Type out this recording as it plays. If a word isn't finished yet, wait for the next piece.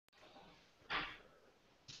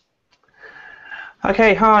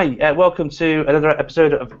Okay, hi. Welcome to another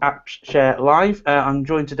episode of App Share Live. I'm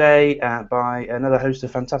joined today by another host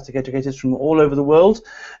of fantastic educators from all over the world.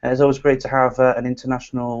 It's always great to have an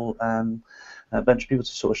international bunch of people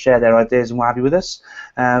to sort of share their ideas and what have you with us.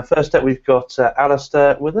 First up, we've got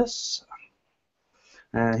Alistair with us.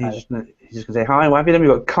 He's just going to say hi and what have you. Then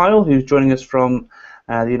we've got Kyle, who's joining us from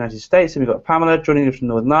the United States, and we've got Pamela joining us from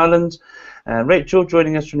Northern Ireland. Rachel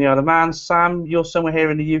joining us from the Isle of Man. Sam, you're somewhere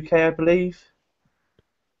here in the UK, I believe.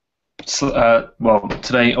 Well,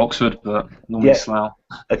 today Oxford, but normally Yeah. Slough.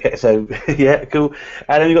 Okay, so yeah, cool.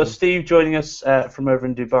 And then we've got Steve joining us from over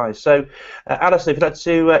in Dubai. So, Alistair, if you'd like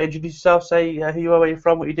to introduce yourself, say who you are, where you're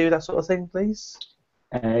from, what you do, that sort of thing, please.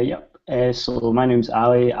 Yep. So my name's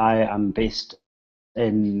Ali. I am based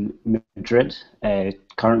in Madrid,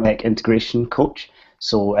 currently integration coach.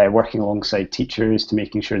 So working alongside teachers to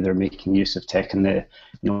making sure they're making use of tech in the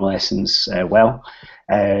lessons well.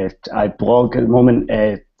 I blog at the moment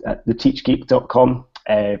at theteachgeek.com.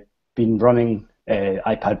 Been running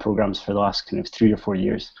iPad programs for the last kind of 3 or 4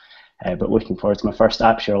 years, but looking forward to my first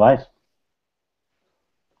App Share Live.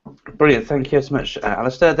 Brilliant, thank you so much,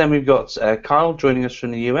 Alistair. Then we've got Kyle joining us from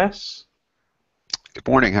the US. Good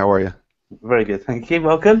morning. How are you? Very good, thank you.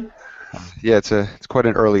 Welcome. Yeah, it's quite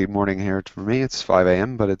an early morning here for me. It's 5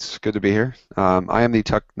 a.m., but it's good to be here. I am the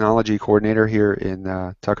technology coordinator here in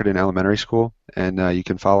Tuckerton Elementary School, and you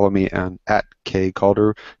can follow me at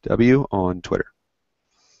 @KCalderW on Twitter.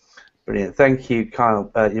 Brilliant, thank you,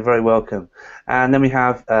 Kyle. You're very welcome. And then we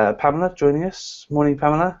have Pamela joining us. Morning,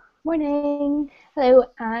 Pamela. Morning. Hello,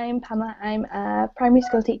 I'm Pamela. I'm a primary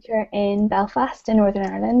school teacher in Belfast in Northern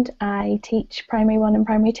Ireland. I teach primary 1 and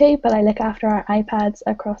primary 2, but I look after our iPads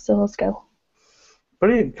across the whole school.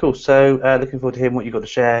 Brilliant, cool. So looking forward to hearing what you've got to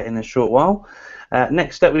share in a short while.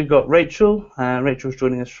 Next up we've got Rachel. Rachel's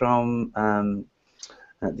joining us from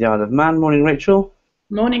the Isle of Man. Morning, Rachel.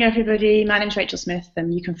 Morning, everybody. My name's Rachel Smith,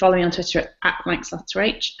 and you can follow me on Twitter at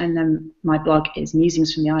 @BlanksLetterH, and then my blog is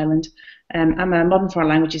Musings from the Island. I'm a modern foreign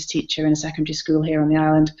languages teacher in a secondary school here on the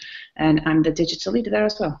island, and I'm the digital leader there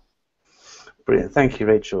as well. Brilliant, thank you,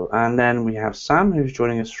 Rachel. And then we have Sam, who's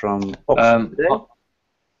joining us from Oxford today.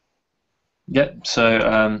 Yep,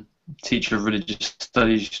 so teacher of religious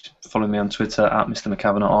studies, follow me on Twitter at Mr.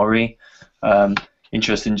 McCavanagh RE.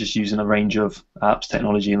 Interested in just using a range of apps,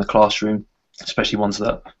 technology in the classroom, especially ones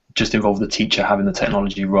that just involve the teacher having the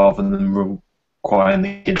technology rather than requiring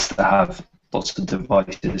the kids to have lots of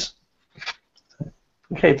devices.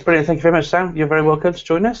 Okay, brilliant. Thank you very much, Sam. You're very welcome to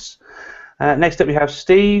join us. Next up, we have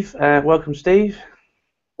Steve. Welcome, Steve.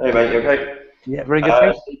 Hey, mate. You okay? Yeah, very good.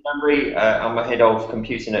 Thanks. Steve Bambury, I'm a head of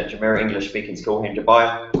computing at Jumeirah English Speaking School here in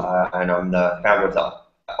Dubai, and I'm the founder of the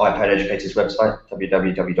iPad Educators website,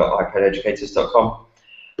 www.ipadeducators.com.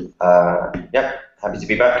 Yeah, happy to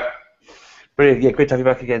be back. Brilliant. Yeah, great to have you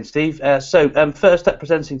back again, Steve. So first up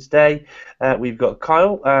presenting today, we've got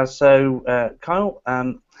Kyle. Kyle,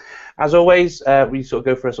 as always, we sort of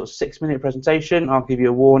go for a sort of 6-minute presentation. I'll give you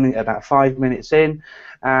a warning about 5 minutes in,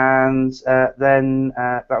 and then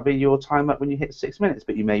that'll be your time up when you hit 6 minutes,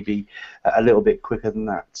 but you may be a little bit quicker than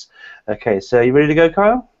that. Okay, so you ready to go,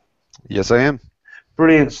 Kyle? Yes, I am.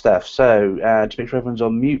 Brilliant stuff. So just make sure everyone's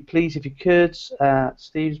on mute, please, if you could.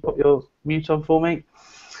 Steve, just put your mute on for me.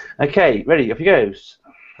 Okay, ready, off you goes.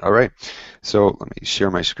 All right. So let me share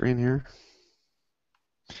my screen here.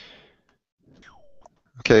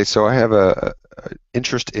 Okay, so I have a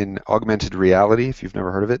interest in augmented reality, if you've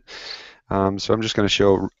never heard of it. So I'm just going to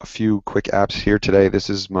show a few quick apps here today.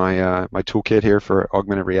 This is my my toolkit here for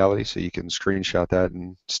augmented reality, so you can screenshot that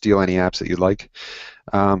and steal any apps that you'd like.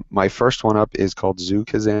 My first one up is called Zoo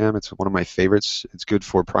Kazam. It's one of my favorites. It's good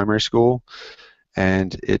for primary school,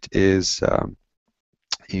 and it is,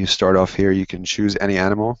 you start off here, you can choose any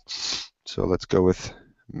animal. So let's go with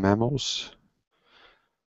mammals.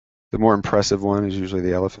 The more impressive one is usually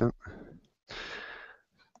the elephant.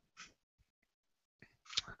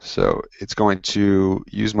 So it's going to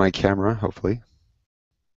use my camera, hopefully.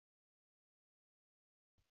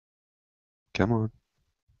 Come on.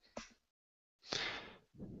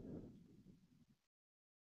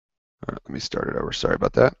 All right, let me start it over. Sorry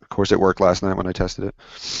about that. Of course, it worked last night when I tested it.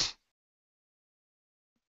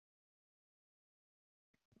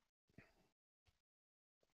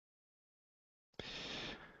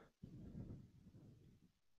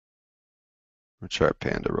 I'll try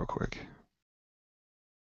Panda real quick.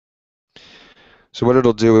 So what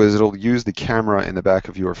it'll do is it'll use the camera in the back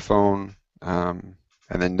of your phone, and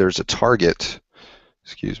then there's a target.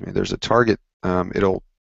 Excuse me. There's a target. It'll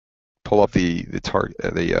pull up the target,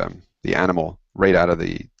 the animal right out of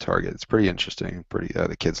the target. It's pretty interesting.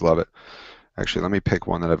 The kids love it. Actually, let me pick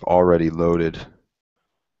one that I've already loaded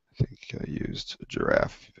think I used a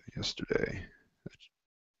giraffe yesterday.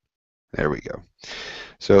 There we go.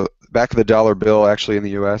 So back of the dollar bill, actually in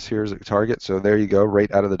the U.S. here's a target. So there you go.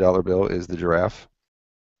 Right out of the dollar bill is the giraffe.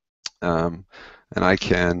 And I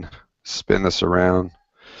can spin this around.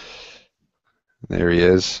 There he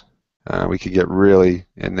is. We could get really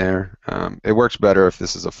in there. It works better if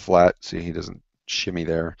this is a flat. See, he doesn't shimmy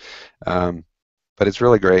there. But it's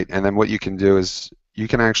really great. And then what you can do is you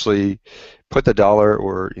can actually put the dollar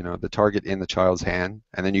or the target in the child's hand,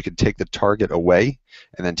 and then you can take the target away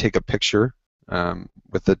and then take a picture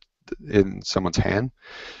with it in someone's hand.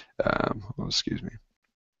 Oh, excuse me.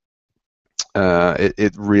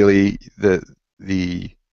 It really the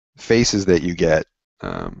faces that you get,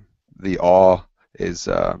 the awe is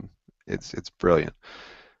it's brilliant.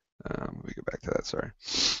 Let me go back to that. Sorry.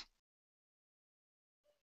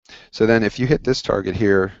 So then, if you hit this target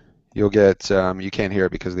here, you'll get you can't hear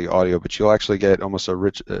it because of the audio, but you'll actually get almost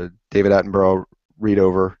a David Attenborough read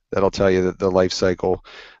over that'll tell you that the life cycle,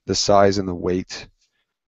 the size and the weight,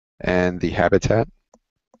 and the habitat.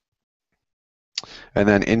 And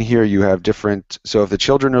then in here you have different, so if the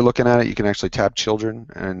children are looking at it, you can actually tap children,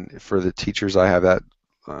 and for the teachers I have that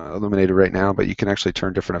illuminated right now, but you can actually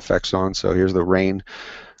turn different effects on. So here's the rain,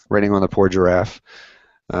 raining on the poor giraffe.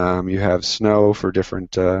 You have snow for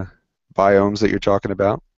different biomes that you're talking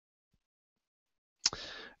about.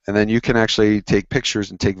 And then you can actually take pictures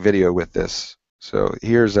and take video with this. So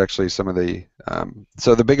here's actually some of the,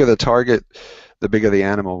 so the bigger the target, the bigger the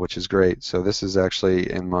animal, which is great. So this is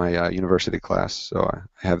actually in my university class. So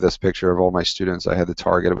I have this picture of all my students. I had the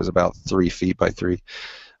target. It was about 3 feet by 3.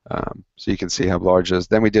 So you can see how large it is.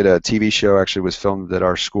 Then we did a TV show, actually was filmed at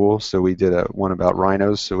our school. So we did one about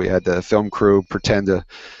rhinos. So we had the film crew pretend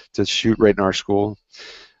to shoot right in our school.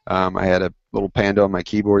 I had a little panda on my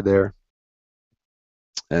keyboard there.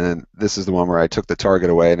 And then this is the one where I took the target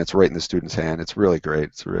away, and it's right in the student's hand. It's really great.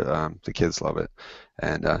 It's the kids love it.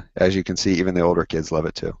 And as you can see, even the older kids love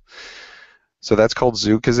it too. So that's called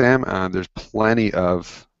Zookazam. There's plenty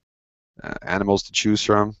of animals to choose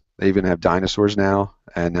from. They even have dinosaurs now,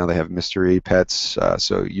 and now they have mystery pets.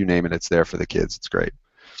 So you name it, it's there for the kids. It's great.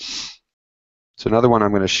 So another one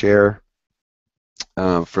I'm going to share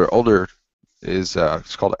for older is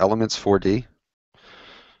it's called Elements 4D.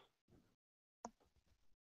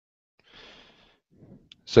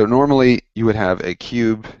 So normally you would have a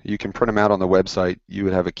cube. You can print them out on the website. You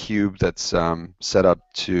would have a cube that's set up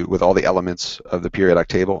with all the elements of the periodic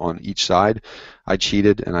table on each side. I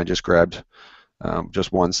cheated and I just grabbed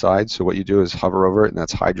just one side. So what you do is hover over it, and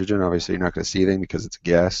that's hydrogen. Obviously you're not going to see anything because it's a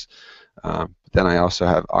gas. Then I also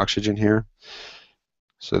have oxygen here.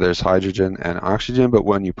 So there's hydrogen and oxygen, but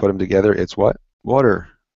when you put them together, it's what? Water.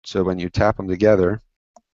 So when you tap them together,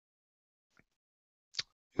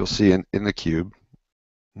 you'll see in the cube,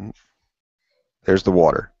 there's the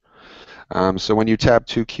water. So when you tap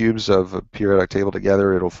 2 cubes of a periodic table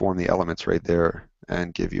together, it'll form the elements right there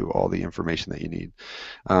and give you all the information that you need.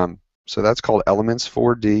 So that's called Elements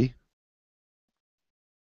 4D.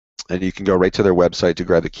 And you can go right to their website to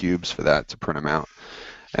grab the cubes for that, to print them out.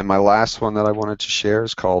 And my last one that I wanted to share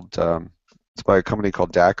is called, it's by a company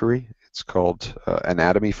called Daiquiri. It's called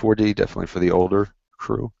Anatomy 4D, definitely for the older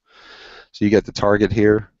crew. So you get the target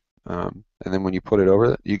here. And then when you put it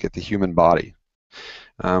over it, you get the human body.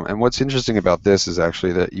 And what's interesting about this is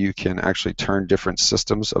actually that you can actually turn different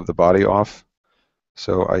systems of the body off.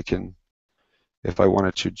 So I can, if I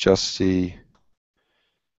wanted to just see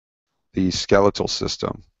the skeletal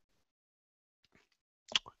system,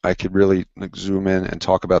 I could really zoom in and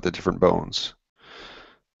talk about the different bones.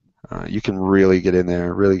 You can really get in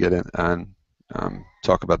there, really get in and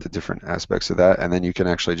talk about the different aspects of that, and then you can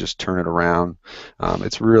actually just turn it around.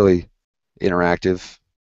 It's really interactive.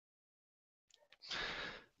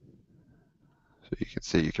 So you can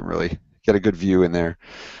see, you can really get a good view in there.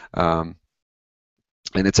 And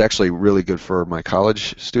it's actually really good for my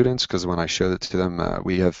college students, because when I showed it to them,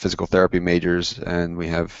 we have physical therapy majors and we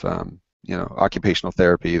have occupational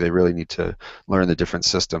therapy. They really need to learn the different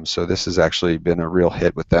systems. So this has actually been a real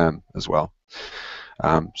hit with them as well.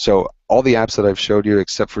 So all the apps that I've showed you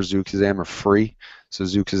except for Zookazam are free. So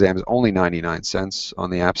Zookazam is only 99 cents on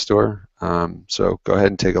the App Store. So go ahead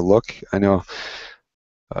and take a look. I know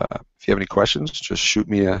if you have any questions, just shoot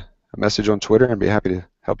me a message on Twitter and I'd be happy to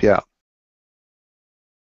help you out.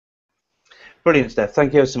 Brilliant, Steph.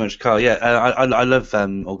 Thank you so much, Carl. Yeah, I love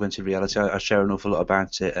augmented reality. I share an awful lot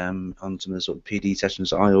about it on some of the sort of PD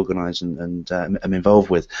sessions that I organise and am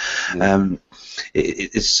involved with. Yeah.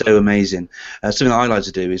 It's so amazing. Something that I like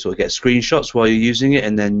to do is sort of get screenshots while you're using it,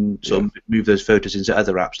 and then sort of move those photos into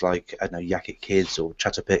other apps like, I don't know, Yak It Kids or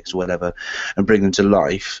Chatterpix or whatever, and bring them to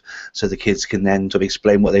life, so the kids can then sort of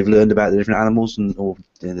explain what they've learned about the different animals or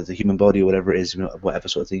the human body or whatever it is, whatever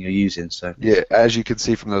sort of thing you're using. So Yeah, as you can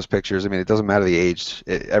see from those pictures, I mean, it doesn't matter the age.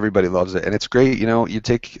 Everybody loves it, and it's great. You know, you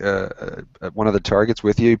take one of the targets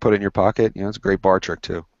with you, put it in your pocket. You know, it's a great bar trick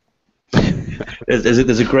too.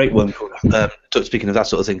 there's a great one called, speaking of that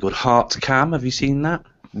sort of thing, called Heart Cam. Have you seen that?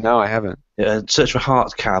 No, I haven't. Search for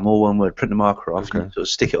Heart Cam, all one word, print the marker off, and you sort of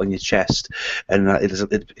stick it on your chest, and it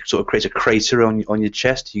sort of creates a crater on your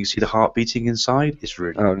chest. You can see the heart beating inside. It's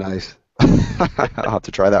really Oh, nice. I'll have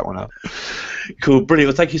to try that one out. Cool, brilliant.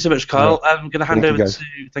 Well, thank you so much, Carl. I'm going to hand over guys. to.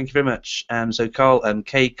 Thank you very much. So, Carl,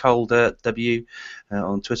 K Calder W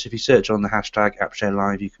on Twitter. If you search on the hashtag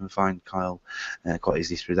AppShareLive, you can find Kyle quite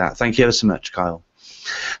easily through that. Thank you ever so much, Kyle.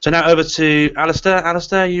 So now over to Alistair.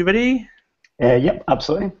 Alistair, are you ready? Yep,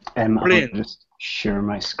 absolutely. Brilliant. I'll just share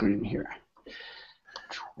my screen here.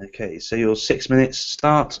 Okay, so your 6 minutes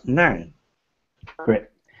start now. Great.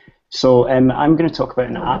 So I'm going to talk about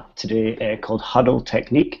an app today called Huddle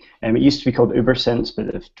Technique. It used to be called UberSense, but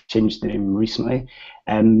they've changed the name recently.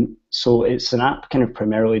 So it's an app kind of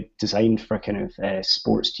primarily designed for kind of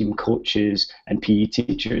sports team coaches and PE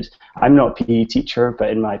teachers. I'm not a PE teacher, but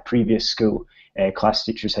in my previous school, class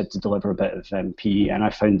teachers had to deliver a bit of PE, and I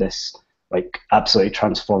found this like absolutely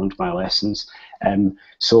transformed my lessons.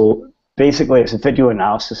 So basically, it's a video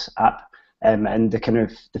analysis app. And the kind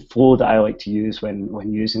of the flow that I like to use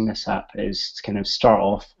when using this app is to kind of start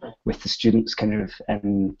off with the students kind of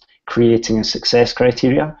creating a success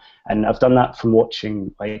criteria, and I've done that from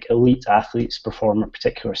watching like elite athletes perform a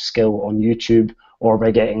particular skill on YouTube, or by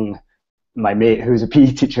getting my mate who's a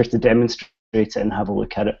PE teacher to demonstrate it and have a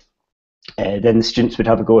look at it. Then the students would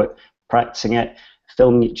have a go at practicing it,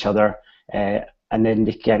 filming each other, and then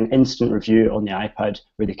they can instant review on the iPad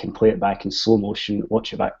where they can play it back in slow motion,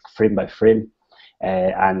 watch it back frame by frame,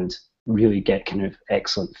 and really get kind of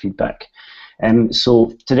excellent feedback.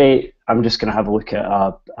 So today I'm just going to have a look at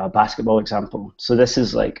a basketball example. So this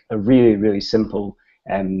is like a really, really simple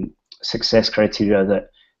success criteria that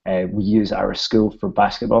we use at our school for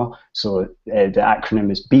basketball. So the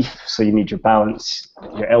acronym is BEEF, so you need your balance,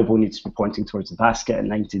 your elbow needs to be pointing towards the basket at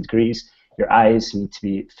 90 degrees, your eyes need to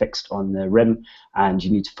be fixed on the rim, and you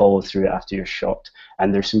need to follow through it after your shot.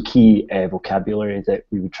 And there's some key vocabulary that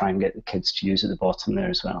we would try and get the kids to use at the bottom there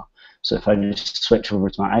as well. So if I just switch over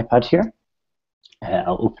to my iPad here,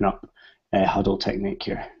 I'll open up Huddle Technique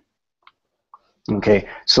here. Okay,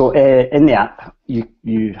 so in the app,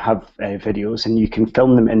 you have videos, and you can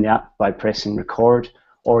film them in the app by pressing record,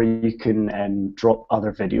 or you can drop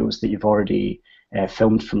other videos that you've already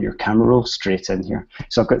filmed from your camera roll straight in here.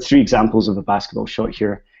 So I've got 3 examples of a basketball shot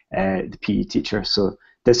here, the PE teacher. So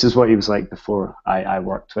this is what he was like before I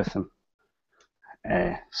worked with him.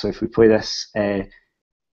 So if we play this,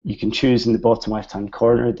 you can choose in the bottom left-hand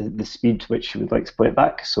corner the speed which you would like to play it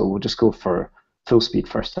back. So we'll just go for full speed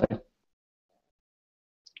first time.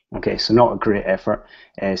 Okay, so not a great effort.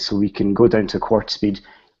 So we can go down to quarter speed,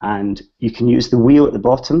 and you can use the wheel at the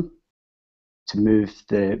bottom to move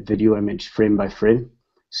the video image frame by frame,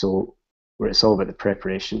 so where it's all about the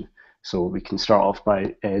preparation. So we can start off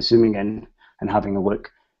by zooming in and having a look.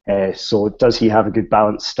 So does he have a good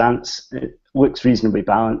balanced stance? It looks reasonably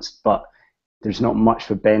balanced, but there's not much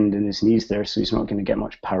of a bend in his knees there, so he's not going to get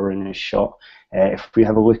much power in his shot. If we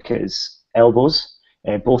have a look at his elbows,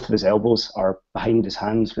 both of his elbows are behind his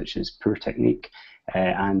hands, which is poor technique,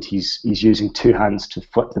 and he's using 2 hands to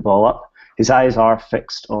flip the ball up. His eyes are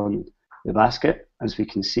fixed on the basket, as we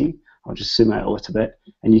can see. I'll just zoom out a little bit,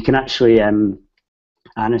 and you can actually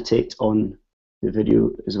annotate on the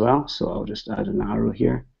video as well. So I'll just add an arrow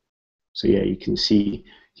here. So yeah, you can see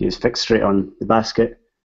he is fixed straight on the basket,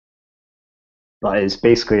 but it's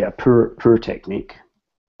basically a poor technique.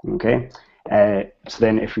 Okay, so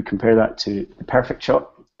then if we compare that to the perfect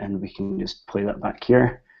shot, and we can just play that back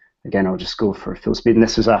here. Again, I'll just go for full speed, and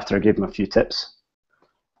this was after I gave him a few tips.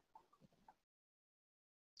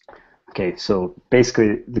 Okay, so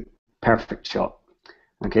basically the perfect shot.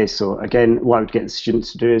 Okay, so again, what I would get the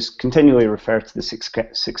students to do is continually refer to the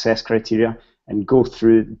success criteria and go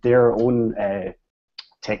through their own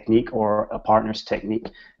technique or a partner's technique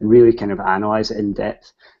and really kind of analyze it in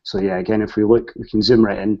depth. So yeah, again, if we look, we can zoom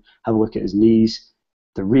right in, have a look at his knees.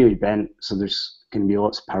 They're really bent, so there's going to be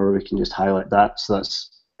lots of power. We can just highlight that. So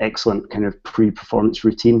that's excellent kind of pre-performance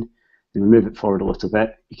routine. Then move it forward a little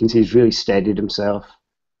bit. You can see he's really steadied himself.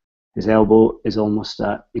 His elbow is almost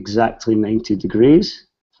at exactly 90 degrees.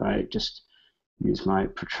 If I just use my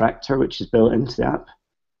protractor, which is built into the app.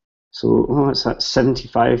 So, it's at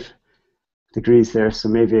 75 degrees there, so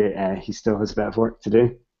maybe he still has a bit of work to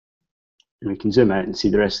do. And we can zoom out and see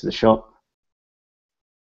the rest of the shot.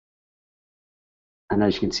 And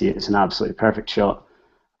as you can see, it's an absolutely perfect shot.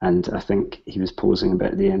 And I think he was posing a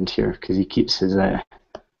bit at the end here because he keeps his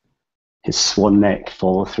swan neck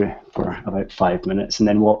follow through for about 5 minutes and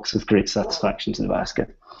then walks with great satisfaction to the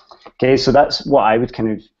basket. Okay, so that's what I would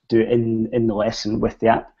kind of do in the lesson with the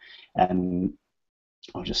app.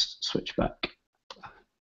 I'll just switch back.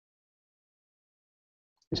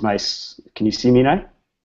 Can you see me now?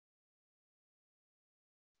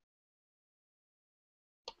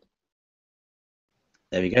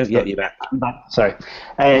 There we go. Yeah, you're back. I'm back. Sorry.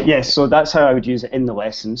 Yeah, so that's how I would use it in the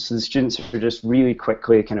lessons. So the students are just really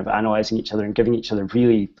quickly kind of analysing each other and giving each other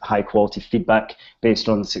really high quality feedback based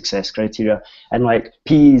on the success criteria. And like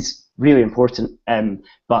P is really important,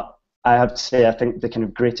 but I have to say I think the kind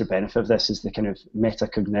of greater benefit of this is the kind of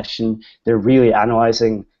metacognition. They're really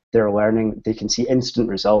analysing their learning. They can see instant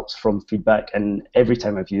results from feedback, and every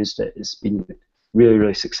time I've used it, it's been really,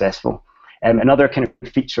 really successful. Another kind of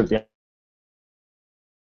feature of the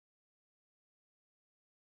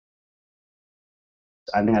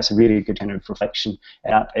I think that's a really good kind of reflection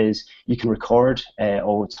app is you can record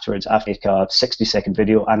all towards after a 60-second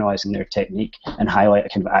video analysing their technique and highlight a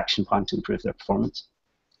kind of action plan to improve their performance.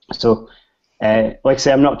 So, like I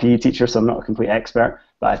say, I'm not a PE teacher, so I'm not a complete expert,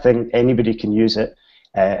 but I think anybody can use it,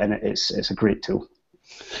 and it's a great tool.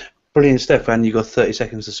 Brilliant stuff, and you've got 30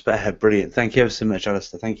 seconds to spare. Brilliant. Thank you ever so much,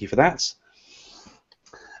 Alistair. Thank you for that.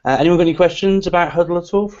 Anyone got any questions about Huddle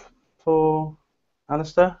at all for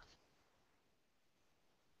Alistair?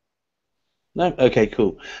 No? Okay,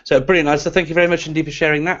 cool. So brilliant, Alistair. Thank you very much indeed for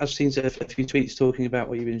sharing that. I've seen a few tweets talking about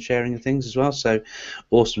what you've been sharing and things as well, so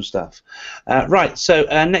awesome stuff. Right, so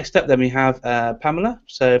next up then we have Pamela.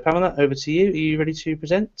 So Pamela, over to you. Are you ready to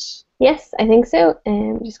present? Yes, I think so.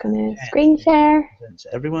 I'm just going to screen share. Present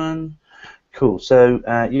to everyone. Cool.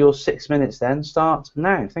 So your 6 minutes then start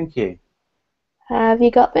now. Thank you. Have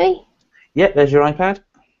you got me? Yep, there's your iPad.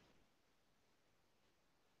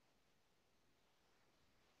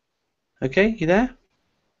 Okay, you there?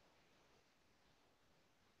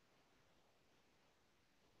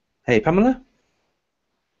 Hey, Pamela?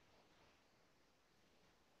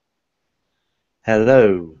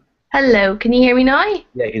 Hello. Hello, can you hear me now?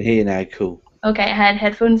 Yeah, I can hear you now, cool. Okay, I had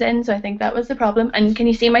headphones in, so I think that was the problem. And can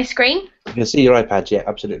you see my screen? You can see your iPad, yeah,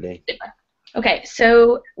 absolutely. Okay,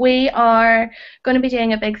 so we are going to be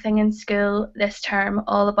doing a big thing in school this term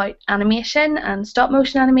all about animation and stop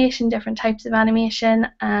motion animation, different types of animation,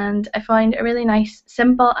 and I found a really nice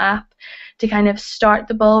simple app to kind of start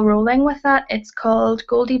the ball rolling with that. It's called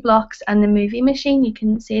Goldie Blocks and the Movie Machine. You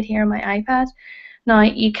can see it here on my iPad. Now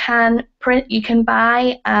you can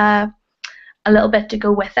buy a little bit to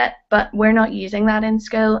go with it, but we're not using that in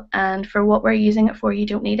school, and for what we're using it for you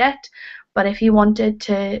don't need it. But if you wanted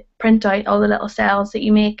to print out all the little cells that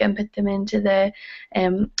you make and put them into the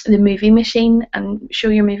movie machine and show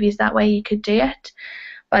your movies that way, you could do it.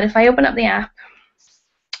 But if I open up the app,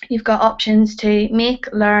 you've got options to make,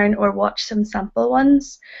 learn, or watch some sample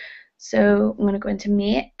ones. So I'm going to go into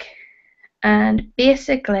make, and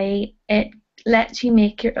basically it lets you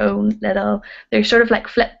make your own little, they're sort of like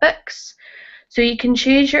flip books. So you can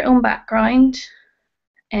choose your own background,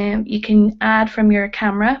 you can add from your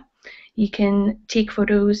camera. You can take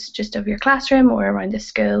photos just of your classroom or around the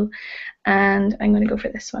school, and I'm going to go for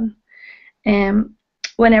this one.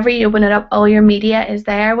 Whenever you open it up, all your media is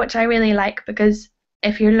there, which I really like, because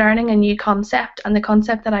if you're learning a new concept, and the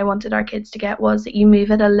concept that I wanted our kids to get was that you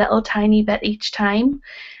move it a little tiny bit each time,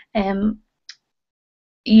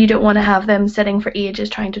 you don't want to have them sitting for ages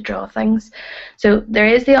trying to draw things. So there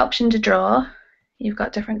is the option to draw. You've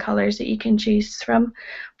got different colours that you can choose from,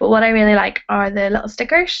 but what I really like are the little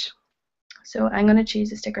stickers. So I'm going to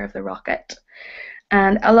choose a sticker of the rocket.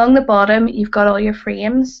 And along the bottom, you've got all your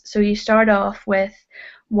frames. So you start off with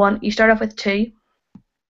two,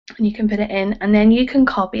 and you can put it in, and then you can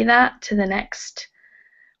copy that to the next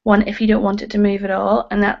one if you don't want it to move at all.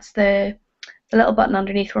 And that's the little button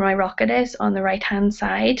underneath where my rocket is on the right-hand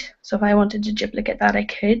side. So if I wanted to duplicate that, I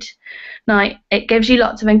could. Now, it gives you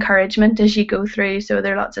lots of encouragement as you go through. So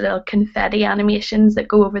there are lots of little confetti animations that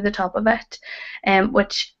go over the top of it,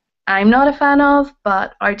 which I'm not a fan of,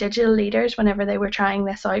 but our digital leaders, whenever they were trying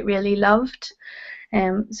this out, really loved.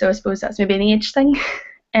 So I suppose that's maybe an age thing.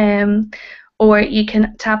 Or you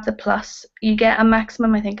can tap the plus. You get a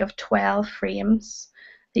maximum, I think, of 12 frames.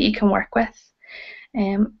 that you can work with.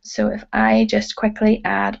 So if I just quickly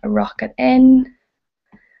add a rocket in,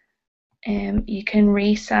 you can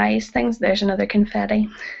resize things. There's another confetti.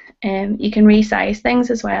 You can resize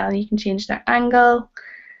things as well. You can change their angle.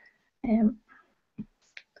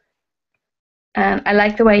 And I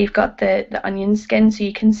like the way you've got the onion skin, so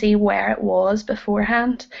you can see where it was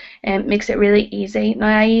beforehand. It makes it really easy.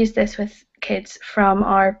 Now I use this with kids from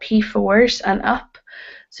our P4s and up,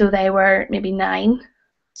 so they were maybe 9.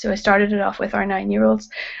 So I started it off with our 9-year-olds,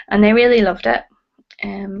 and they really loved it.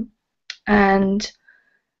 And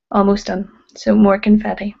almost done. So more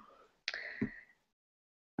confetti.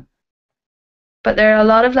 But there are a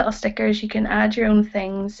lot of little stickers. You can add your own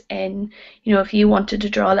things in. You know, if you wanted to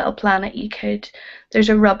draw a little planet, you could. There's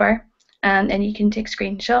a rubber, and then you can take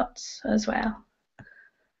screenshots as well.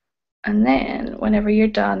 And then whenever you're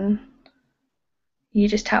done, you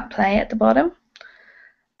just tap play at the bottom,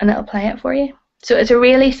 and it'll play it for you. So it's a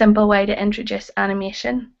really simple way to introduce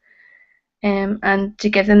animation, and to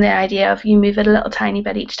give them the idea of you move it a little tiny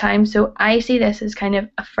bit each time. So I see this as kind of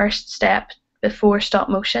a first step before stop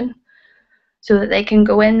motion, so that they can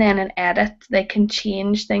go in then and edit, they can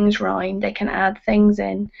change things around, they can add things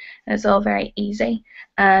in, and it's all very easy,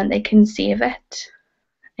 and they can save it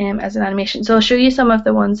as an animation. So I'll show you some of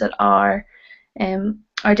the ones that our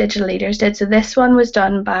digital leaders did. So this one was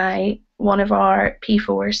done by one of our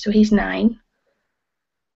P4s, so he's 9.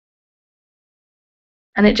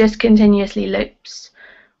 And it just continuously loops,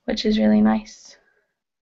 which is really nice.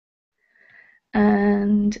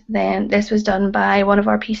 And then this was done by one of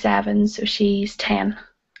our P7s, so she's 10,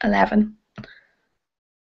 11.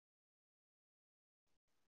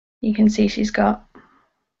 You can see she's got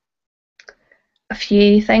a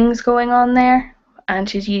few things going on there, and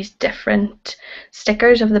she's used different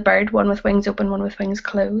stickers of the bird, one with wings open, one with wings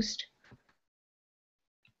closed.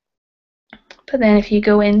 But then if you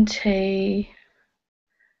go into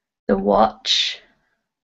the watch,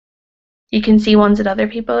 you can see ones that other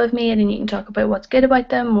people have made, and you can talk about what's good about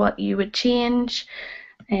them, what you would change,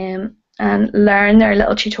 and learn their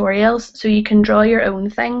little tutorials. So you can draw your own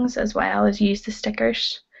things as well as use the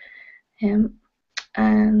stickers.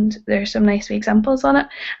 And there's some nice wee examples on it.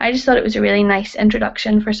 I just thought it was a really nice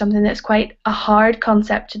introduction for something that's quite a hard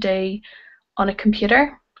concept to do on a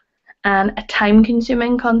computer, and a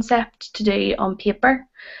time-consuming concept to do on paper.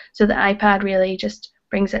 So the iPad really just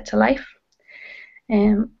brings it to life.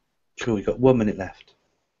 Cool, we've got 1 minute left.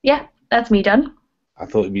 Yeah, that's me done. I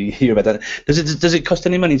thought you'd hear about that. Does it cost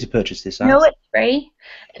any money to purchase this app? No, it's free.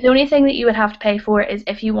 The only thing that you would have to pay for is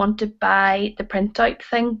if you want to buy the printout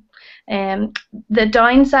thing. The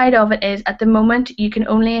downside of it is, at the moment, you can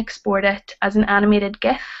only export it as an animated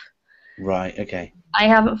GIF. Right, okay. I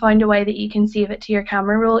haven't found a way that you can save it to your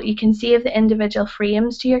camera roll. You can save the individual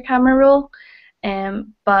frames to your camera roll,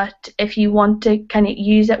 but if you want to kind of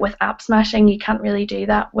use it with app smashing, you can't really do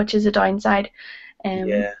that, which is a downside.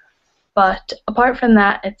 Yeah. But apart from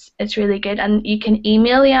that, it's really good, and you can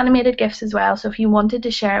email the animated GIFs as well. So if you wanted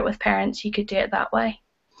to share it with parents, you could do it that way.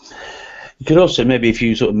 You could also, maybe if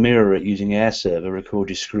you sort of mirror it using AirServer, record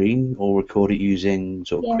your screen, or record it using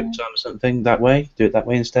sort of QuickTime or something that way. Do it that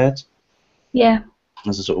way instead. Yeah.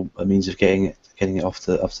 As a sort of a means of getting it off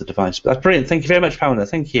the device. But that's brilliant. Thank you very much, Pamela.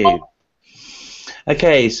 Thank you.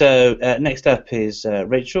 Okay, so next up is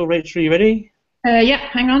Rachel. Rachel, are you ready? Yeah,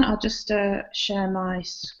 hang on. I'll just share my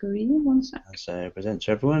screen. 1 sec. So present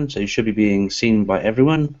to everyone. So you should be being seen by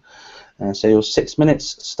everyone. So your 6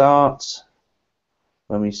 minutes start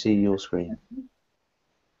when we see your screen.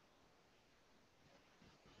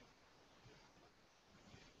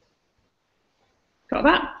 Got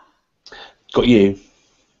that? Got you.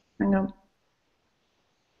 Hang on.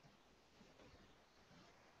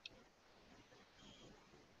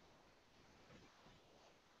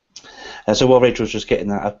 So while Rachel's just getting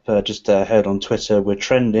that up, just heard on Twitter, we're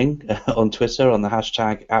trending on Twitter on the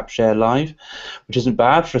hashtag AppShareLive, which isn't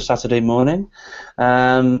bad for a Saturday morning.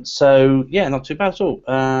 So yeah, not too bad at all.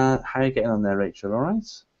 How are you getting on there, Rachel? All right?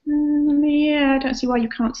 Yeah, I don't see why you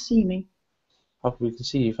can't see me. Hopefully we can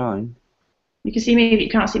see you fine. You can see me, but you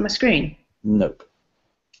can't see my screen? Nope.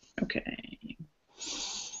 Okay.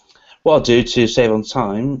 What I'll do to save on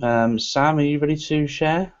time, Sam, are you ready to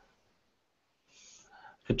share?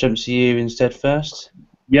 Could jump to you instead first.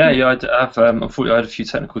 Yeah, unfortunately I had a few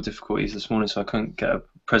technical difficulties this morning, so I couldn't get a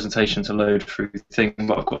presentation to load through the thing,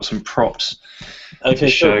 but I've got some props to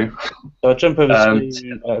show. So I'll jump over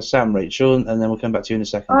to Sam, Rachel, and then we'll come back to you in a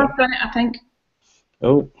second. Oh, I've done it, I think.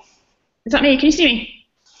 Oh. Is that me? Can you see me?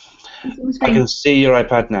 I can see your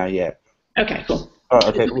iPad now, yeah. Okay, cool. All right,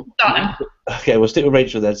 okay. Start Okay, we'll stick with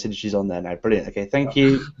Rachel then since she's on there now. Brilliant. Okay, thank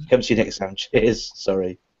you. Come see you next time. Cheers.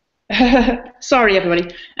 Sorry. Sorry,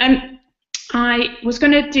 everybody. I was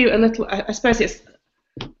going to do a little, I suppose it's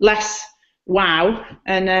less wow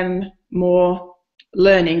and more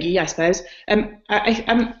learning-y, I suppose.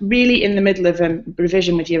 I'm really in the middle of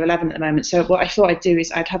revision with Year 11 at the moment, so what I thought I'd do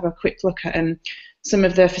is I'd have a quick look at some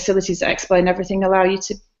of the facilities that Explain Everything allow you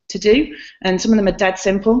to do, and some of them are dead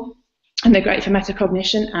simple, and they're great for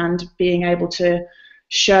metacognition and being able to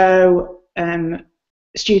show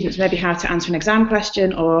students maybe how to answer an exam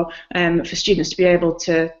question, or for students to be able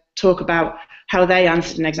to talk about how they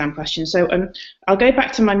answered an exam question. So I'll go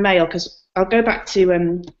back to my mail, because I'll go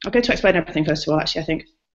to Explain Everything first of all, actually, I think.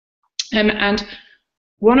 And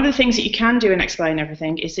one of the things that you can do in Explain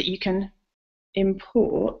Everything is that you can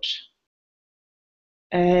import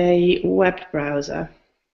a web browser.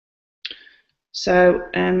 So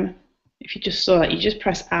if you just saw that, you just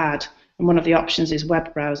press Add, and one of the options is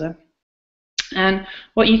Web Browser. And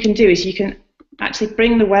what you can do is you can actually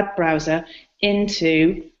bring the web browser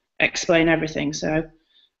into Explain Everything. So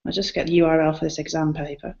I'll just get the URL for this exam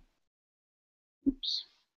paper. Oops.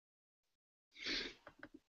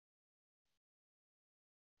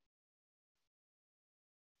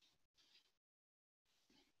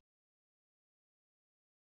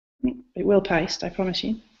 It will paste, I promise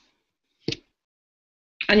you.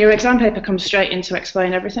 And your exam paper comes straight into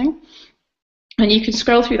Explain Everything. And you can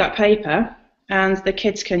scroll through that paper, and the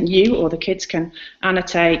kids can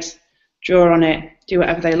annotate, draw on it, do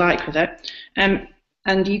whatever they like with it.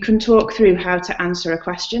 And you can talk through how to answer a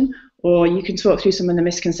question, or you can talk through some of the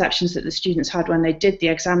misconceptions that the students had when they did the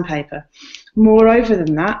exam paper. Moreover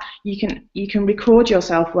than that, you can record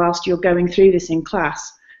yourself whilst you're going through this in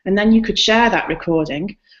class, and then you could share that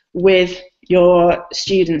recording with your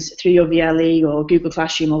students through your VLE or Google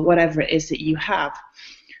Classroom or whatever it is that you have.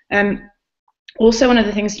 Also, one of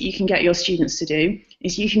the things that you can get your students to do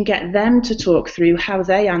is you can get them to talk through how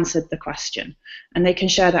they answered the question, and they can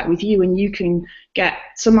share that with you, and you can get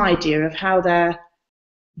some idea of how they're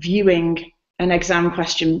viewing an exam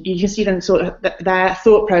question. You can see them sort of their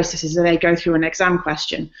thought processes as they go through an exam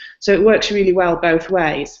question. So it works really well both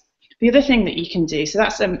ways. The other thing that you can do, so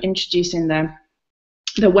that's introducing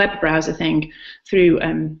the web browser thing through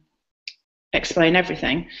Explain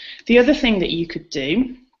Everything. The other thing that you could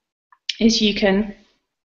do is you can,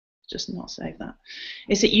 just not save that,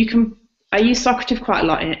 is that you can, I use Socrative quite a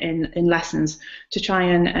lot in lessons to try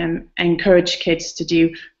and encourage kids to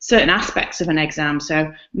do certain aspects of an exam.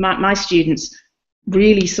 So my students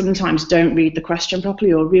really sometimes don't read the question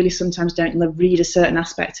properly, or really sometimes don't read a certain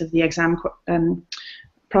aspect of the exam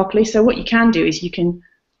properly. So what you can do is you can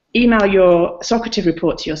email your Socrative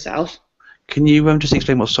report to yourself. Can you just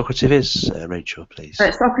explain what Socrative is, Rachel, please?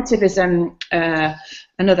 Socrative is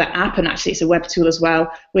another app, and actually it's a web tool as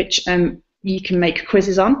well, which you can make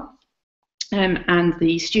quizzes on, and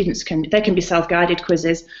the students can be self-guided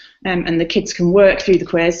quizzes, and the kids can work through the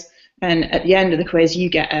quiz, and at the end of the quiz you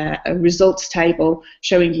get a results table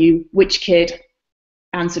showing you which kid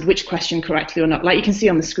answered which question correctly or not, like you can see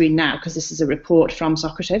on the screen now, because this is a report from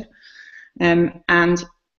Socrative. And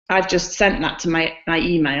I've just sent that to my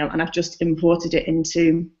email, and I've just imported it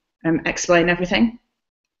into Explain Everything.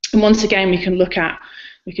 And once again,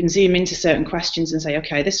 we can zoom into certain questions and say,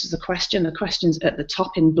 okay, this is the question's at the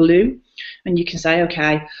top in blue, and you can say,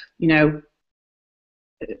 okay, you know,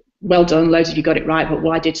 well done, loads of you got it right, but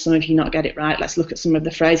why did some of you not get it right? Let's look at some of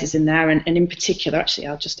the phrases in there, and in particular, actually,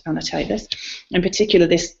 I'll just annotate this. In particular,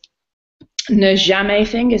 this ne jamais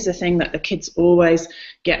thing is the thing that the kids always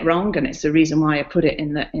get wrong, and it's the reason why I put it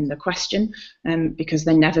in the question, because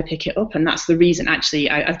they never pick it up, and that's the reason. Actually,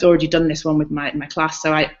 I've already done this one with my class,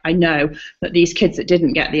 so I know that these kids that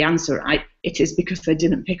didn't get the answer right, it is because they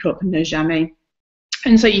didn't pick up ne jamais.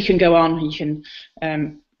 And so you can go on, you can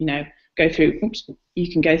you know, go through.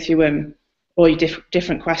 You can go through all your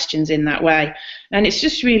different questions in that way, and it's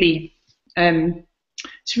just really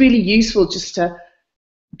it's really useful just to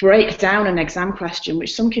break down an exam question,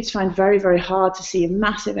 which some kids find very, very hard to see a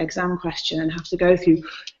massive exam question and have to go through,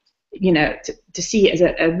 you know, to see it as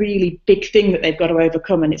a really big thing that they've got to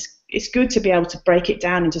overcome. And it's good to be able to break it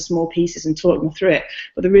down into small pieces and talk them through it.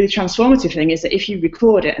 But the really transformative thing is that if you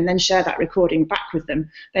record it and then share that recording back with them,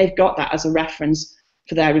 they've got that as a reference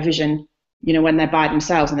for their revision, you know, when they're by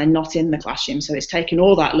themselves and they're not in the classroom. So it's taking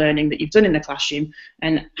all that learning that you've done in the classroom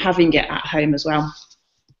and having it at home as well.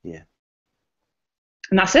 Yeah.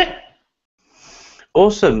 And that's it.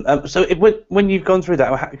 Awesome. So when you've gone through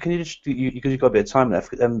that, can you just, because you've got a bit of time left,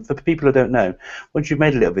 for people who don't know, once you've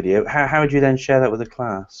made a little video, how would you then share that with the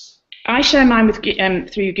class? I share mine with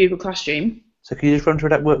through Google Classroom, So can you just run through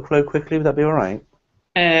that workflow quickly? Would that be all right?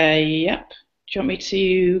 Yep. Do you want me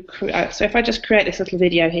to so if I just create this little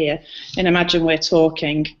video here, and imagine we're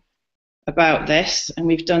talking about this, and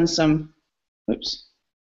we've done some,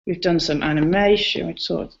 we've done some animation, we've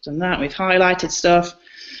sort of done that, we've highlighted stuff,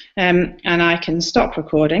 and I can stop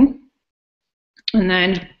recording, and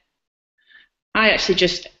then I actually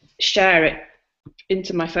just share it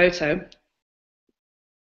into my photo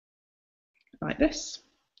like this.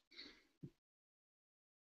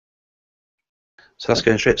 So that's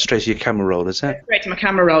going straight to your camera roll, is it? Straight to my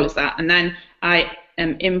camera roll is that, and then I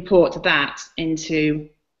import that into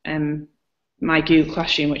my Google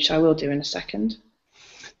Classroom, which I will do in a second.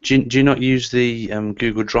 Do you not use the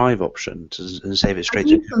Google Drive option and save it straight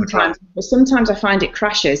to sometimes, but sometimes I find it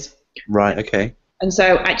crashes. Right, okay. And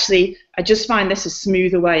so actually, I just find this a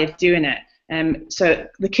smoother way of doing it. So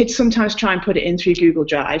the kids sometimes try and put it in through Google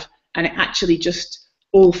Drive, and it actually just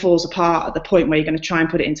all falls apart at the point where you're going to try and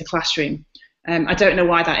put it into Classroom. I don't know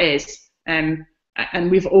why that is, and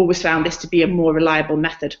we've always found this to be a more reliable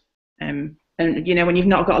method. And you know, when you've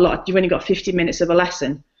not got a lot, you've only got 50 minutes of a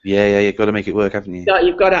lesson. Yeah, you've got to make it work, haven't you?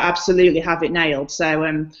 You've got to absolutely have it nailed.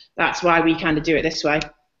 So that's why we kind of do it this way.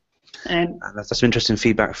 That's some interesting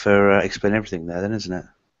feedback for Explain Everything there, then, isn't it?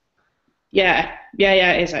 Yeah,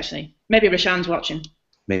 it is actually. Maybe Rashan's watching.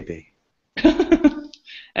 Maybe.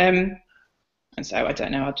 And so I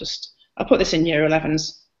don't know. I'll put this in Year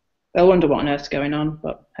 11s. They'll wonder what on earth's going on,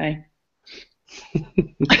 but hey.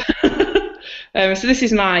 So this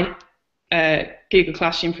is my Google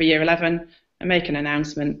Classroom for Year 11. I make an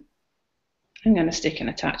announcement. I'm going to stick an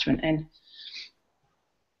attachment in.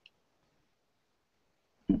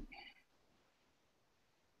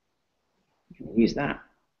 Use that.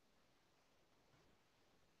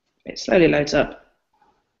 It slowly loads up.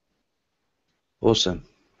 Awesome.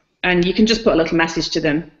 And you can just put a little message to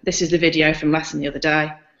them. This is the video from lesson the other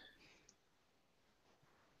day.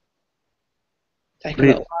 Take a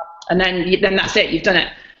little while. And then that's it, you've done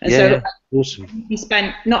it. And so awesome.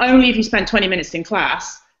 Not only have you spent 20 minutes in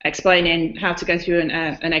class explaining how to go through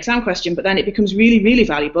an exam question, but then it becomes really, really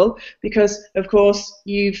valuable because, of course,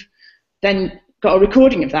 you've then got a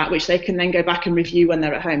recording of that, which they can then go back and review when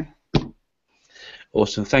they're at home.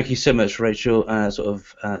 Awesome. Thank you so much, Rachel.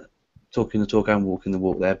 Talking the talk and walking the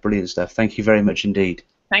walk there. Brilliant stuff. Thank you very much indeed.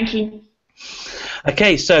 Thank you.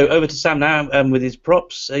 Okay, so over to Sam now with his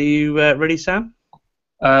props. Are you ready, Sam?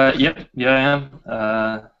 Yeah, I am.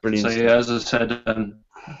 Brilliant. So yeah, as I said,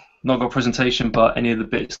 not got a presentation, but any of the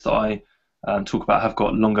bits that I talk about have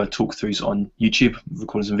got longer talk-throughs on YouTube,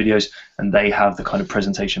 recording some videos, and they have the kind of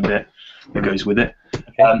presentation bit that goes with it.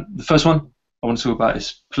 Okay. The first one I want to talk about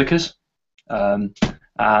is Plickers, and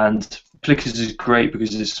Plickers is great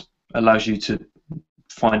because it allows you to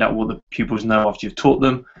find out what the pupils know after you've taught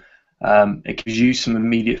them. It gives you some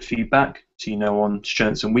immediate feedback, so you know on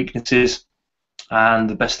strengths and weaknesses. And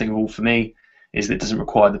the best thing of all for me is that it doesn't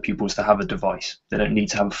require the pupils to have a device. They don't need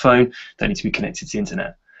to have a phone. They don't need to be connected to the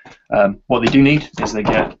internet. What they do need is they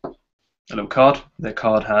get a little card. Their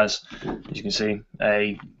card has, as you can see,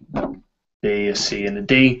 a B, a C, and a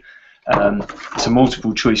D. It's a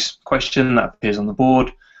multiple choice question that appears on the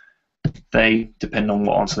board. They, depending on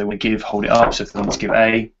what answer they want to give, hold it up. So if they want to give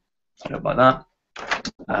A, hold it up like that.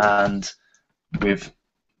 And with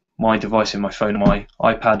my device in my phone and my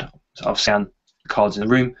iPad, so I'll scan cards in the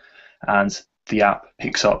room, and the app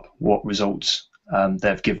picks up what results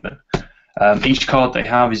they've given. Each card they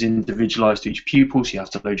have is individualized to each pupil, so you have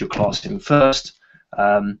to load your class in first.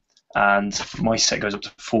 And my set goes up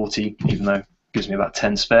to 40, even though it gives me about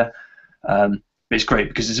 10 spare. But it's great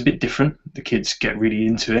because it's a bit different. The kids get really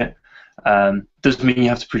into it. Doesn't mean you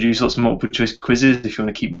have to produce lots of multiple choice quizzes if you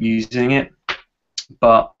want to keep using it,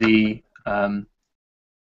 but the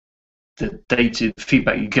data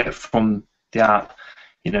feedback you get from the app,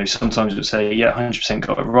 you know, sometimes it'll say, yeah, 100%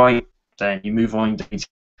 got it right, then you move on.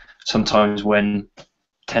 Sometimes when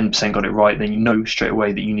 10% got it right, then you know straight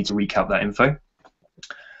away that you need to recap that info.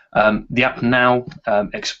 The app now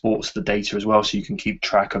exports the data as well, so you can keep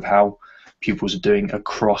track of how pupils are doing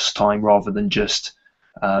across time rather than just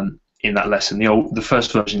in that lesson. The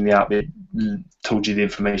first version of the app, it told you the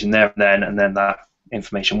information there and then that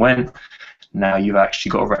information went. Now you've actually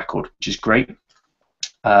got a record, which is great.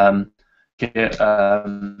 The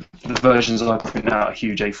versions I print out are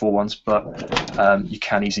huge A4 ones, but you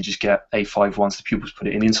can easily just get A5 ones. The pupils put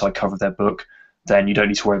it in the inside cover of their book. Then you don't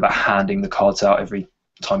need to worry about handing the cards out every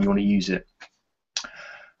time you want to use it.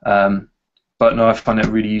 But no, I find it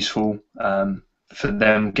really useful for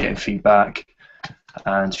them getting feedback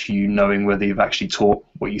and for you knowing whether you've actually taught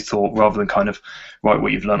what you thought, rather than kind of write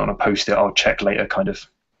what you've learned on a post-it, I'll check later kind of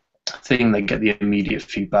thing, they get the immediate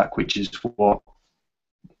feedback, which is what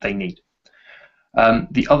they need.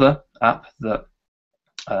 The other app that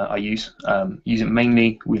I use it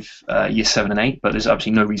mainly with year 7 and 8, but there's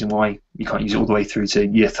absolutely no reason why you can't use it all the way through to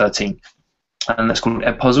year 13. And that's called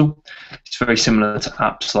Edpuzzle. It's very similar to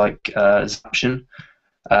apps like Zaption.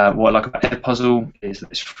 What I like about Edpuzzle is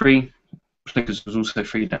that it's free. Plickers was also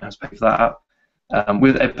free, you don't have to pay for that app.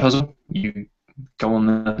 With Edpuzzle, you go on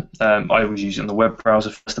the, I always use it on the web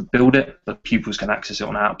browser first to build it, but pupils can access it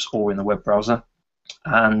on apps or in the web browser.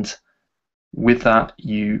 And with that,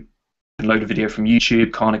 you can load a video from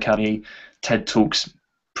YouTube, Khan Academy, TED Talks,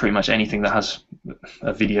 pretty much anything that has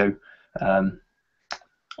a video on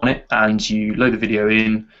it, and you load the video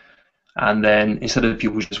in, and then instead of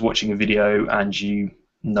people just watching a video and you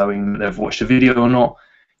knowing they've watched a video or not,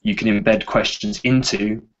 you can embed questions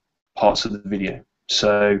into parts of the video.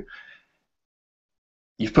 So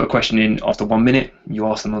you've put a question in after 1 minute, you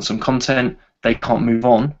ask them on some content, they can't move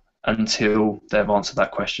on until they've answered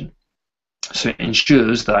that question. So it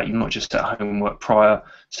ensures that you're not just at homework prior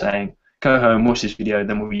saying, go home, watch this video,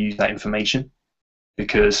 then we'll use that information.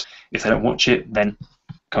 Because if they don't watch it, then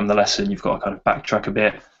come the lesson, you've got to kind of backtrack a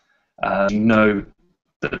bit. You know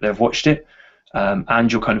that they've watched it,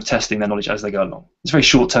 and you're kind of testing their knowledge as they go along. It's very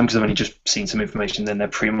short term because they've only just seen some information, then they're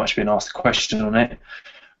pretty much being asked a question on it.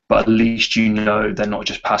 But at least you know they're not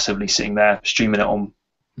just passively sitting there streaming it on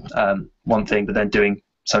one thing, but then doing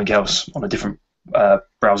something else on a different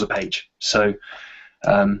browser page. So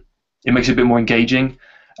it makes it a bit more engaging.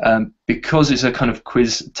 Because it's a kind of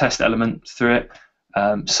quiz test element through it,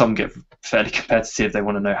 some get fairly competitive. They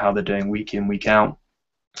want to know how they're doing week in, week out.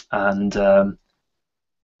 And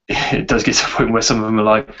it does get to the point where some of them are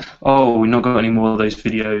like, oh, we've not got any more of those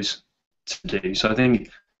videos to do. So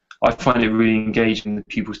I find it really engaging. The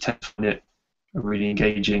pupils tend to find it a really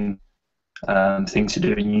engaging thing to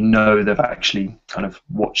do, and you know they've actually kind of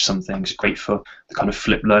watched some things. Great for the kind of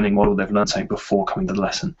flipped learning model. They've learned something before coming to the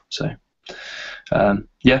lesson. So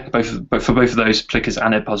yeah, for both of those, Plickers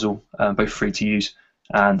and Edpuzzle, both free to use.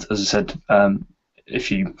 And as I said,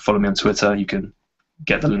 if you follow me on Twitter, you can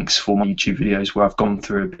get the links for my YouTube videos where I've gone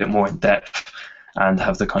through a bit more in depth and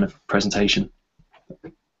have the kind of presentation.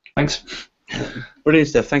 Thanks. Brilliant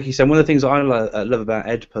stuff. Thank you, Sam. One of the things I love about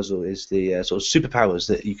Edpuzzle is the sort of superpowers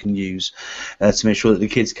that you can use to make sure that the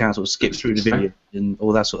kids can't sort of skip through the video and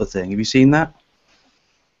all that sort of thing. Have you seen that?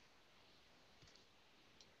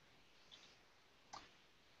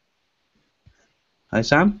 Hi,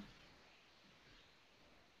 Sam.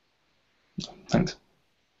 Thanks.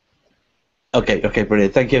 Okay,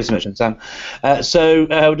 brilliant. Thank you ever so much, Sam. So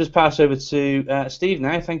we'll just pass over to Steve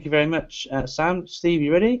now. Thank you very much, Sam. Steve,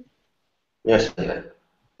 you ready? Yes.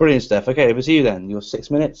 Brilliant stuff. Okay, over to you then. Your 6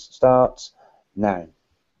 minutes starts now.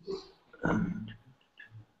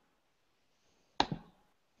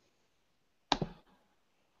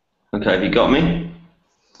 Okay, have you got me?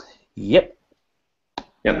 Yep.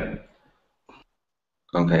 Yep.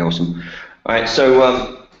 Okay, awesome. All right,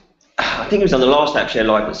 so I think it was on the last App Share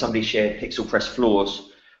Live that somebody shared Pixel Press Floors,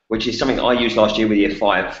 which is something that I used last year with Year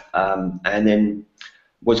 5, and then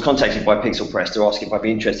was contacted by Pixel Press to ask if I'd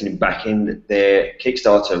be interested in backing their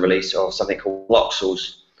Kickstarter release of something called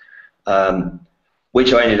Bloxels,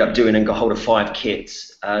 which I ended up doing and got hold of 5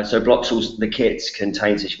 kits. So Bloxels, the kits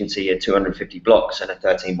contains, as you can see here, 250 blocks and a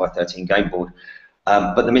 13 by 13 game board.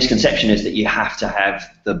 But the misconception is that you have to have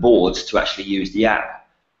the boards to actually use the app.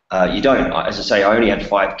 You don't. As I say, I only had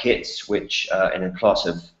 5 kits, which in a class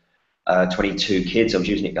of 22 kids, I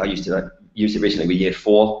used it recently with Year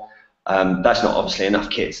 4. That's not obviously enough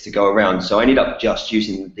kits to go around, so I ended up just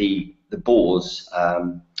using the boards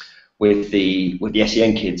with the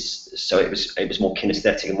SEN kids. So it was more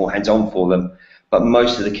kinesthetic and more hands-on for them. But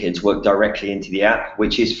most of the kids work directly into the app,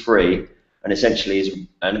 which is free and essentially is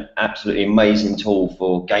an absolutely amazing tool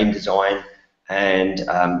for game design and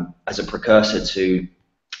as a precursor to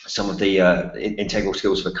some of the integral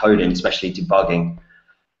skills for coding, especially debugging.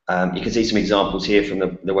 You can see some examples here from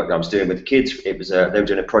the work that I was doing with the kids. It was they were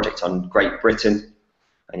doing a project on Great Britain,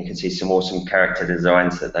 and you can see some awesome character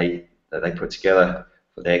designs that they put together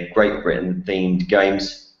for their Great Britain themed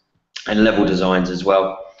games, and level designs as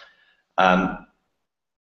well.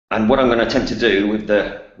 And what I'm going to attempt to do with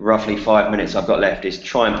the roughly 5 minutes I've got left is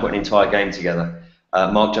try and put an entire game together.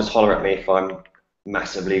 Mark, just holler at me if I'm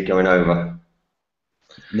massively going over.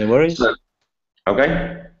 No worries. So,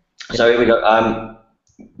 okay. So here we go.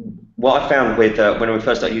 What I found with when we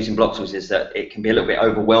first started using Bloxels is that it can be a little bit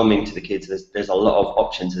overwhelming to the kids. There's a lot of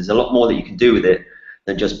options. There's a lot more that you can do with it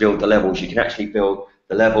than just build the levels. You can actually build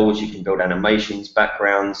the levels. You can build animations,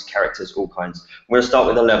 backgrounds, characters, all kinds. I'm going to start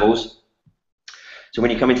with the levels. So when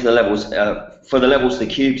you come into the levels, for the levels, the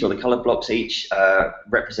cubes or the coloured blocks each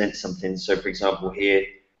represent something. So for example here,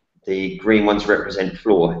 the green ones represent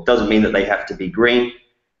floor. It doesn't mean that they have to be green,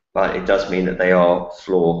 but it does mean that they are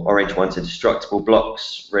floor. Orange ones are destructible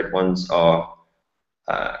blocks, red ones are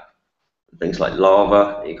things like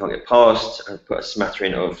lava that you can't get past. I've put a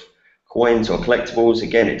smattering of coins or collectibles.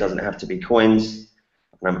 Again, it doesn't have to be coins.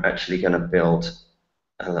 And I'm actually going to build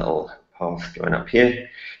a little path going up here.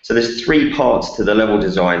 So there's 3 parts to the level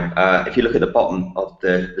design. If you look at the bottom of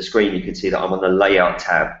the screen, you can see that I'm on the layout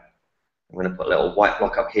tab. I'm going to put a little white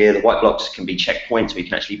block up here. The white blocks can be checkpoints, where you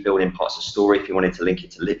can actually build in parts of story if you wanted to link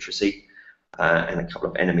it to literacy, and a couple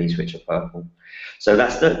of enemies which are purple. So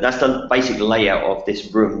that's the basic layout of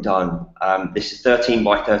this room done. This is 13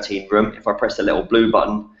 by 13 room. If I press the little blue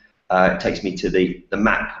button, it takes me to the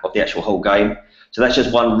map of the actual whole game. So that's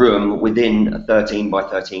just one room within a 13 by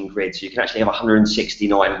 13 grid. So you can actually have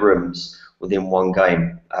 169 rooms within one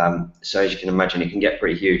game. So as you can imagine, it can get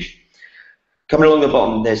pretty huge. Coming along the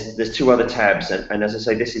bottom, there's 2 other tabs, and as I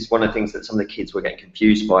say, this is one of the things that some of the kids were getting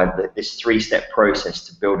confused by, this 3-step process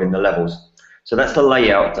to build in the levels. So that's the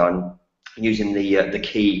layout done using the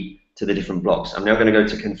key to the different blocks. I'm now going to go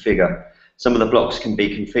to configure. Some of the blocks can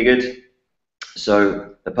be configured.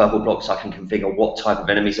 So the purple blocks, I can configure what type of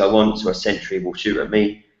enemies I want. So a sentry will shoot at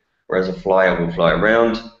me, whereas a flyer will fly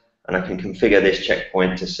around. And I can configure this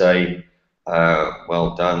checkpoint to say,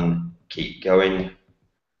 well done, keep going,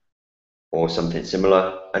 or something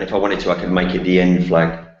similar. And if I wanted to, I can make it the end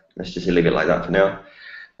flag. Let's just leave it like that for now.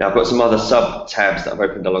 Now I've got some other sub tabs that I've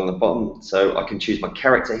opened along the bottom. So I can choose my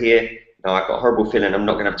character here. Now I've got a horrible feeling I'm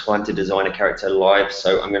not going to have time to design a character live,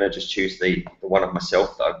 so I'm going to just choose the one of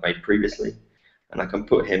myself that I've made previously. And I can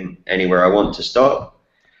put him anywhere I want to start.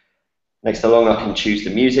 Next along, I can choose the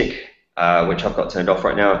music, which I've got turned off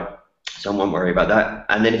right now, so I won't worry about that.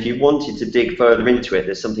 And then if you wanted to dig further into it,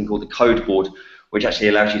 there's something called the code board, which actually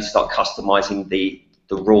allows you to start customizing the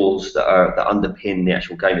rules that underpin the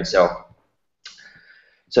actual game itself.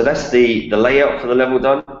 So that's the layout for the level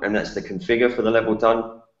done, and that's the configure for the level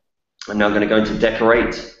done. I'm now going to go into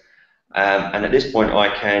decorate. And at this point,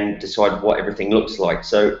 I can decide what everything looks like.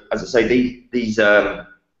 So, as I say, these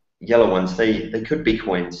yellow ones, they could be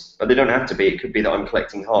coins, but they don't have to be. It could be that I'm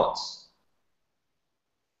collecting hearts.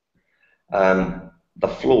 The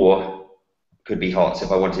floor could be hearts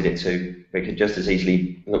if I wanted it to. It could just as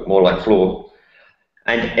easily look more like floor.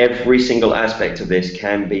 And every single aspect of this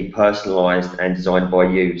can be personalized and designed by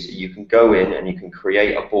you. So you can go in and you can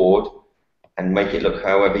create a board and make it look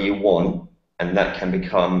however you want. And that can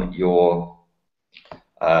become your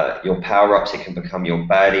power-ups, it can become your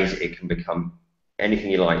baddies, it can become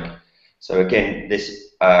anything you like. So again,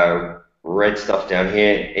 this red stuff down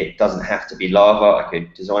here, it doesn't have to be lava. I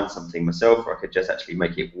could design something myself, or I could just actually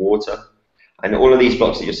make it water. And all of these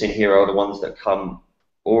blocks that you're seeing here are the ones that come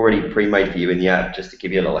already pre-made for you in the app, just to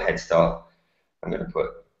give you a little head start. I'm going to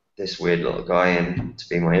put this weird little guy in to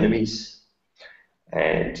be my enemies.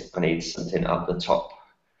 And I need something up the top.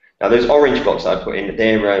 Now those orange blocks that I put in,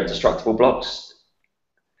 they're destructible blocks.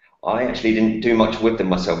 I actually didn't do much with them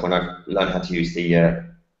myself when I learned how to use the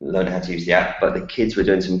app, but the kids were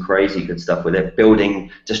doing some crazy good stuff with it,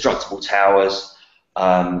 building destructible towers.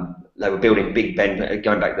 They were building Big Ben,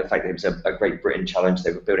 going back to the fact that it was a Great Britain challenge.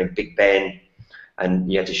 They were building Big Ben,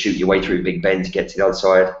 and you had to shoot your way through Big Ben to get to the other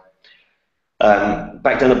side.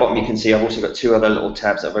 Back down the bottom, you can see I've also got 2 other little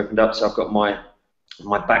tabs that I've opened up. So I've got my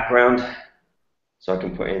background. So I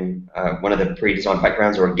can put in one of the pre-designed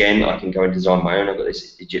backgrounds, or again, I can go and design my own. I've got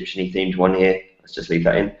this Egyptian-y themed one here. Let's just leave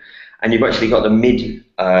that in. And you've actually got the mid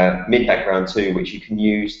background too, which you can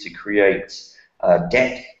use to create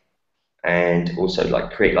depth and also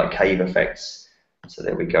like create like cave effects. So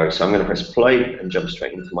there we go. So I'm going to press play and jump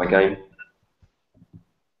straight into my game.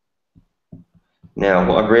 Now,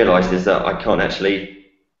 what I've realised is that I can't actually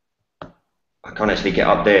get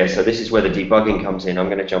up there, so this is where the debugging comes in. I'm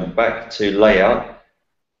going to jump back to layout,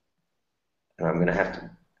 and I'm going to have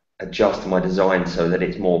to adjust my design so that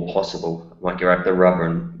it's more possible. I might grab the rubber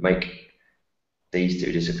and make these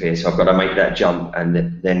 2 disappear, so I've got to make that jump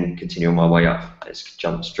and then continue on my way up. Let's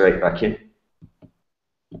jump straight back in.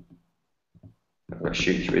 I've got to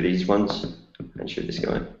shoot through these ones and shoot this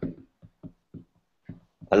guy.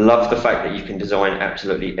 I love the fact that you can design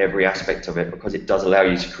absolutely every aspect of it, because it does allow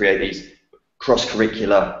you to create these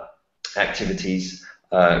cross-curricular activities,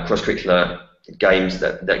 cross-curricular games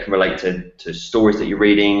that can relate to stories that you're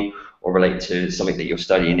reading, or relate to something that you're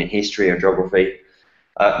studying in history or geography.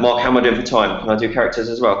 Mark, how am I doing for time? Can I do characters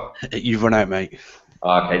as well? You've run out, mate.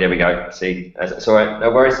 Okay, there we go. See, that's all right, no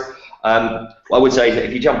worries. What I would say is that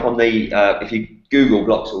if you jump on the, if you Google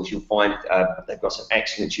Bloxels, you'll find they've got some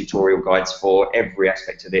excellent tutorial guides for every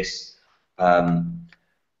aspect of this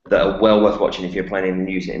that are well worth watching if you're planning on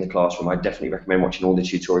using it in the classroom. I definitely recommend watching all the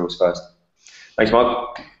tutorials first. Thanks,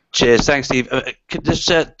 Mark. Cheers, thanks, Steve.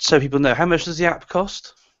 Just so people know, how much does the app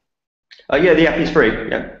cost? Yeah, the app is free.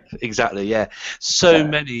 Yeah. Exactly. Yeah. So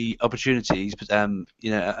many opportunities, but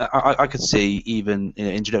you know, I could see even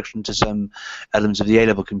introduction to some elements of the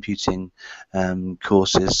A-level computing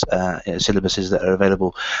courses, syllabuses that are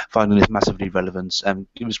available, finding this massively relevant.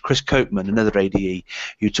 It was Chris Copeman, another ADE,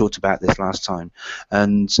 who talked about this last time,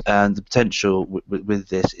 and the potential with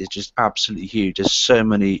this is just absolutely huge. There's so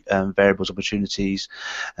many variables, opportunities,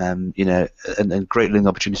 you know, and great learning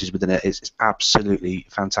opportunities within it. It's absolutely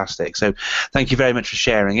fantastic. So thank you very much for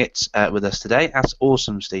sharing it with us today. That's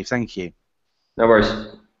awesome, Steve. Thank you. No worries.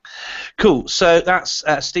 Cool. So that's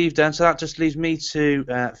Steve done. So that just leaves me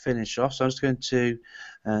to finish off. So I'm just going to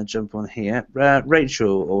jump on here.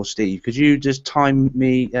 Rachel or Steve, could you just time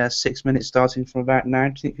me 6 minutes starting from about now?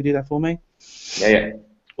 Do you think you could do that for me? Yeah.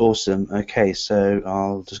 Awesome. Okay, so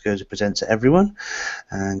I'll just go to present to everyone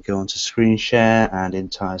and go on to screen share and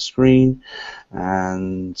entire screen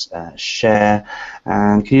and share.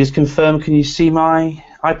 And can you just confirm, can you see my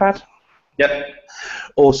iPad? Yep.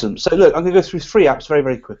 Awesome. So look, I'm going to go through 3 apps very,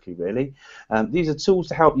 very quickly, really. These are tools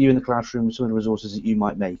to help you in the classroom with some of the resources that you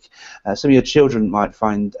might make. Some of your children might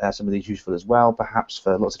find some of these useful as well, perhaps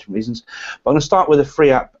for lots of different reasons. But I'm going to start with a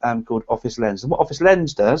free app called Office Lens. And what Office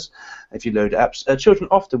Lens does, if you load it up, children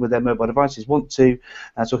often with their mobile devices want to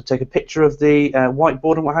sort of take a picture of the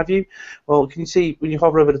whiteboard and what have you. Well, can you see when you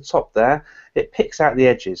hover over the top there, it picks out the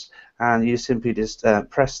edges, and you simply just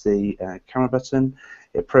press the camera button.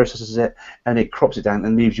 It processes it and it crops it down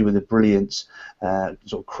and leaves you with a brilliant sort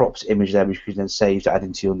of cropped image there, which you can then save to add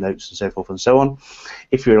into your notes and so forth and so on.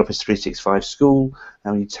 If you're in Office 365 School,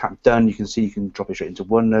 and when you tap Done, you can see you can drop it straight into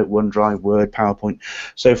OneNote, OneDrive, Word, PowerPoint,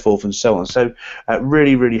 so forth and so on. So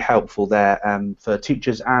really, really helpful there for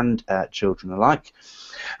teachers and children alike.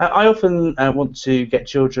 I often want to get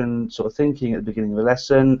children sort of thinking at the beginning of a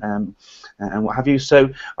lesson and what have you. So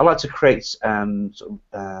I like to create sort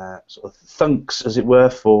of thunks, as it were,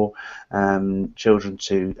 for children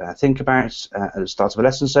to think about at the start of a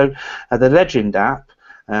lesson. So the Legend app,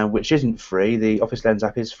 which isn't free, the Office Lens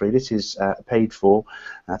app is free. This is paid for.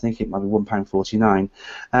 I think it might be £1.49.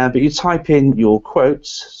 But you type in your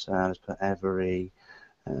quotes. So let's put every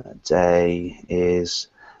day is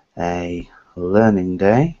a learning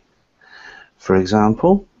day, for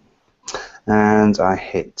example, and I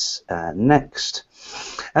hit next,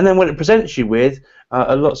 and then what it presents you with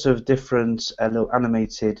are lots of different little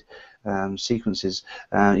animated sequences.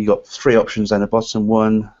 You've got 3 options down the bottom,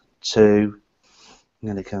 1, 2, and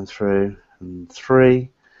then they come through, and 3.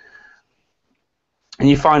 And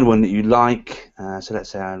you find one that you like, so let's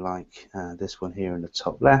say I like this one here in the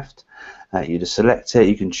top left. You just select it,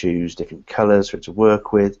 you can choose different colours for it to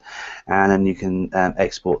work with, and then you can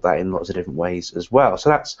export that in lots of different ways as well. So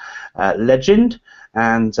that's Legend,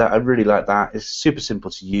 and I really like that. It's super simple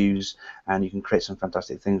to use, and you can create some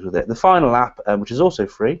fantastic things with it. The final app, which is also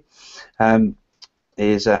free,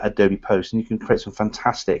 is Adobe Post, and you can create some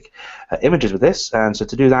fantastic images with this. And so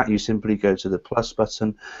to do that, you simply go to the plus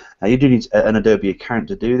button. You do need an Adobe account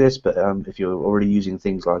to do this, but if you're already using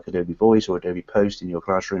things like Adobe Voice or Adobe Post in your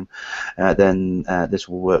classroom, then this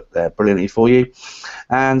will work brilliantly for you.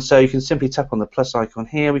 And so you can simply tap on the plus icon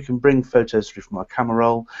here. We can bring photos through from our camera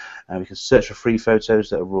roll. We can search for free photos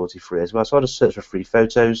that are royalty free as well. So I'll just search for free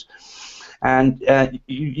photos. And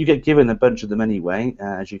you get given a bunch of them anyway,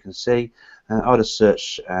 as you can see. I'll just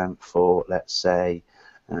search for, let's say,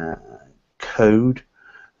 code,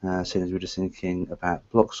 seeing as we're just thinking about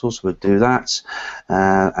Bloxels, so we'll do that,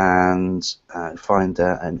 and find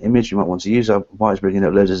an image you might want to use. Why is bringing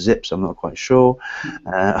up loads of zips? I'm not quite sure.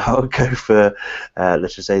 I'll go for,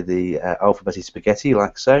 let's just say, the alphabetic spaghetti,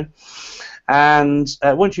 like so. And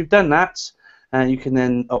once you've done that, you can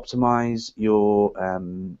then optimize your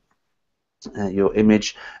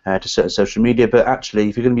image to certain social media, but actually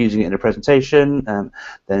if you're going to be using it in a presentation, then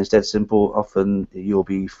it's dead simple. Often you'll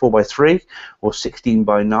be 4:3 or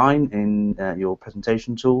 16:9 in your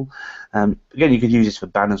presentation tool. Again, you could use this for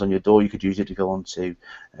banners on your door, you could use it to go on to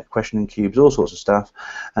questioning cubes, all sorts of stuff,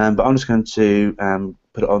 but I'm just going to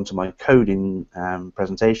put it onto my coding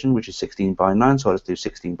presentation, which is 16:9, so I'll just do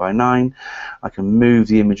 16:9. I can move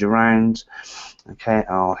the image around. Okay,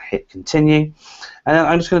 I'll hit continue, and then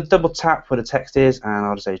I'm just going to double tap where the text is, and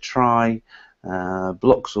I'll just say try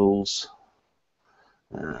Bloxels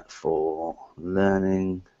for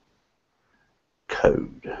learning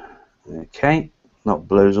code. Okay, not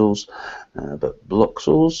blowsels, but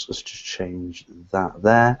bloxels. Let's just change that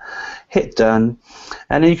there. Hit done,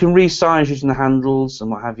 and then you can resize using the handles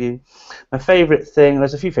and what have you. My favourite thing,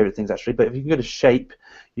 there's a few favourite things actually, but if you can go to shape,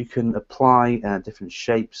 you can apply different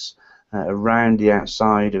shapes around the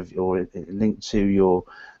outside of your link to your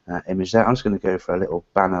image there. I'm just going to go for a little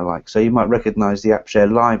banner like so. You might recognise the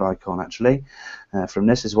AppShare Live icon actually from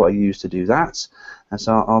this. Is what I use to do that, and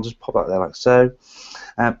so I'll just pop that there like so.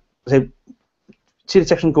 So see the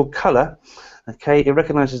section called colour. Okay, it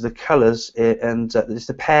recognises the colours and it's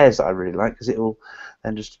the pairs that I really like because it will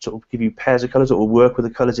then just sort of give you pairs of colours that will work with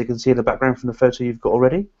the colours you can see in the background from the photo you've got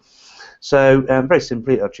already. So very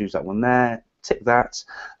simply, I'll choose that one there, tick that.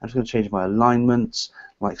 I'm just going to change my alignment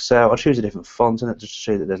like so. I'll choose a different font in it just to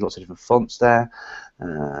show you that there's lots of different fonts there.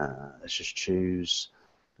 Let's just choose.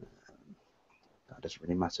 That doesn't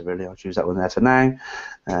really matter really. I'll choose that one there for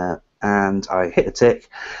now. And I hit a tick,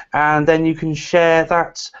 and then you can share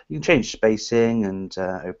that. You can change spacing and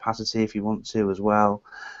opacity if you want to as well,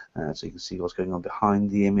 so you can see what's going on behind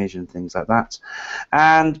the image and things like that.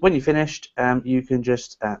 And when you're finished, you can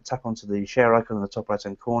just tap onto the share icon in the top right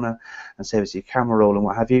hand corner and save it to your camera roll and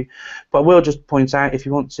what have you. But I will just point out, if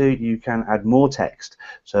you want to, you can add more text.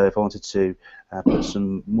 So if I wanted to put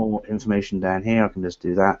some more information down here, I can just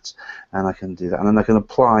do that, and I can do that, and then I can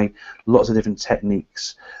apply lots of different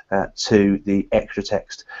techniques to the extra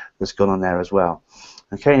text that's gone on there as well.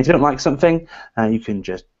 Okay, and if you don't like something, you can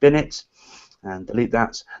just bin it and delete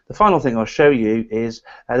that. The final thing I'll show you is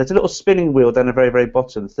there's a little spinning wheel down the very, very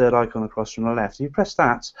bottom, third icon across from the left. If you press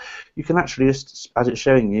that, you can actually just, as it's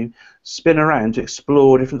showing you, spin around to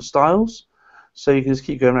explore different styles. So you can just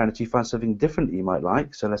keep going around until you find something different that you might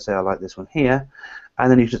like. So let's say I like this one here, and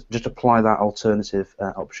then you just apply that alternative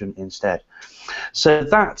option instead. So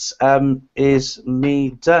that is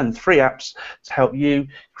me done. 3 apps to help you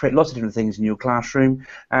create lots of different things in your classroom,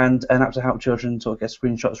 and an app to help children sort of get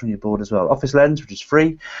screenshots from your board as well. Office Lens, which is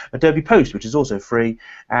free, Adobe Post, which is also free,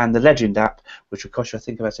 and the Legend app, which will cost you, I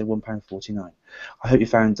think, about say £1.49. I hope you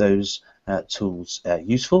found those tools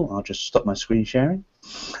useful. I'll just stop my screen sharing,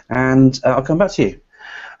 and I'll come back to you.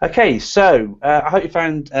 Okay, so I hope you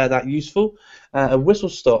found that useful. A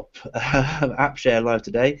whistle-stop AppShare Live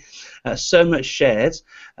today. So much shared.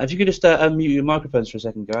 If you could just unmute your microphones for a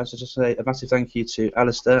second, guys. So just say a massive thank you to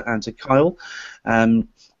Alistair and to Kyle, and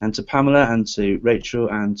to Pamela and to Rachel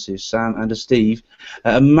and to Sam and to Steve.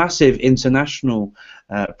 A massive international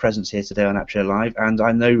presence here today on AppShare Live, and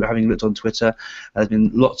I know, having looked on Twitter, there's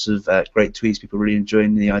been lots of great tweets, people really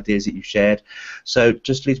enjoying the ideas that you've shared. So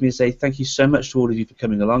just leaves me to say thank you so much to all of you for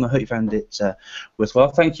coming along. I hope you found it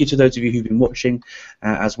worthwhile. Thank you to those of you who've been watching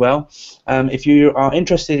as well. If you are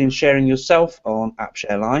interested in sharing yourself on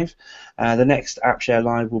AppShare Live, the next AppShare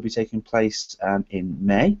Live will be taking place in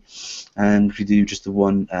May, and we do just the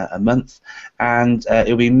one a month, and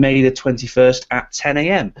it'll be May the 21st at 10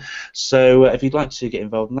 AM. So if you'd like to get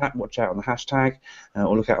involved in that, watch out on the hashtag,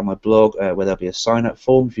 or look out on my blog where there'll be a sign-up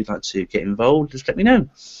form. If you'd like to get involved, just let me know.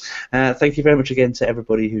 Thank you very much again to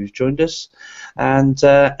everybody who's joined us, and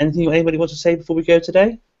anything anybody wants to say before we go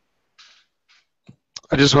today?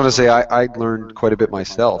 I just want to say I learned quite a bit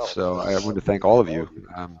myself, so I want to thank all of you.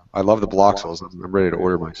 I love the Bloxels. I'm ready to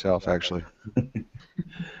order myself, actually.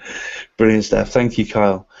 Brilliant stuff. Thank you,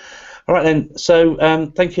 Kyle. All right then, so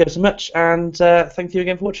thank you ever so much, and thank you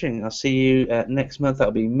again for watching. I'll see you next month.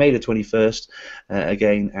 That'll be May the 21st,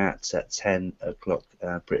 again at 10 o'clock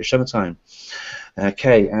British Summer Time.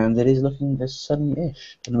 Okay, and it is looking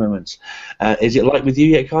sunny-ish at the moment. Is it light with you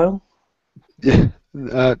yet, Kyle?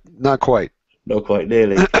 Not quite. Not quite,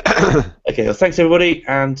 nearly. Okay, well, thanks everybody,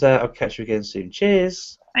 and I'll catch you again soon.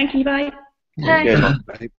 Cheers. Thank you, bye. Bye.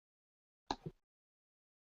 Bye.